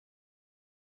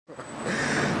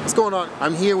What's going on?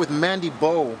 I'm here with Mandy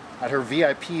Bo at her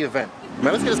VIP event.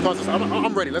 Man, let's get this concert started.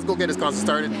 I'm ready. Let's go get this concert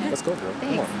started. Let's go, girl.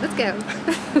 Thanks. Come on. Let's go.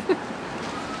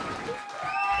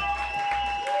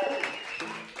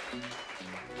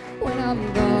 When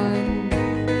I'm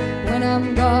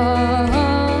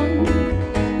gone,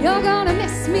 you're gonna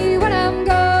miss me when I'm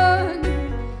gone.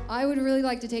 I would really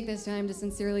like to take this time to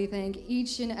sincerely thank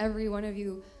each and every one of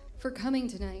you for coming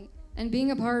tonight and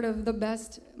being a part of the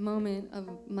best moment of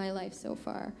my life so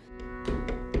far.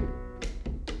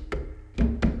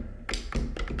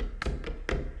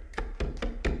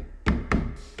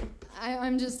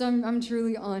 I'm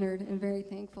truly honored and very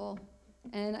thankful.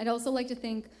 And I'd also like to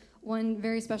thank one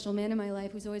very special man in my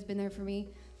life who's always been there for me.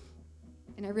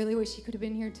 And I really wish he could have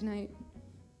been here tonight.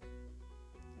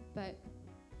 But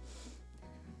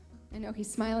I know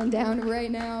he's smiling down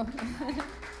right now.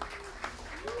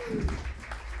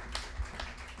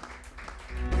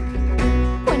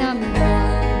 When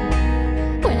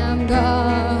I'm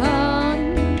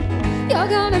gone, you're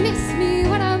gonna miss me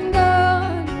when I'm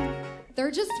gone.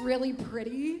 They're just really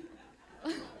pretty.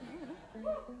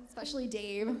 Especially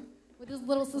Dave, with his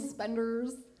little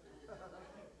suspenders.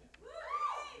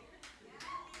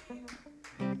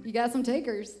 You got some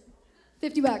takers.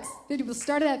 $50. 50. We'll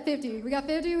start it at 50. We got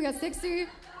 50, we got 60.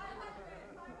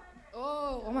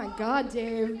 Oh my God,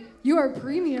 Dave. You are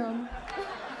premium.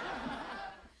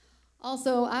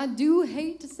 Also, I do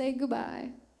hate to say goodbye,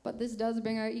 but this does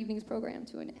bring our evening's program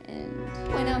to an end.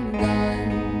 When I'm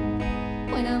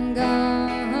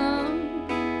gone,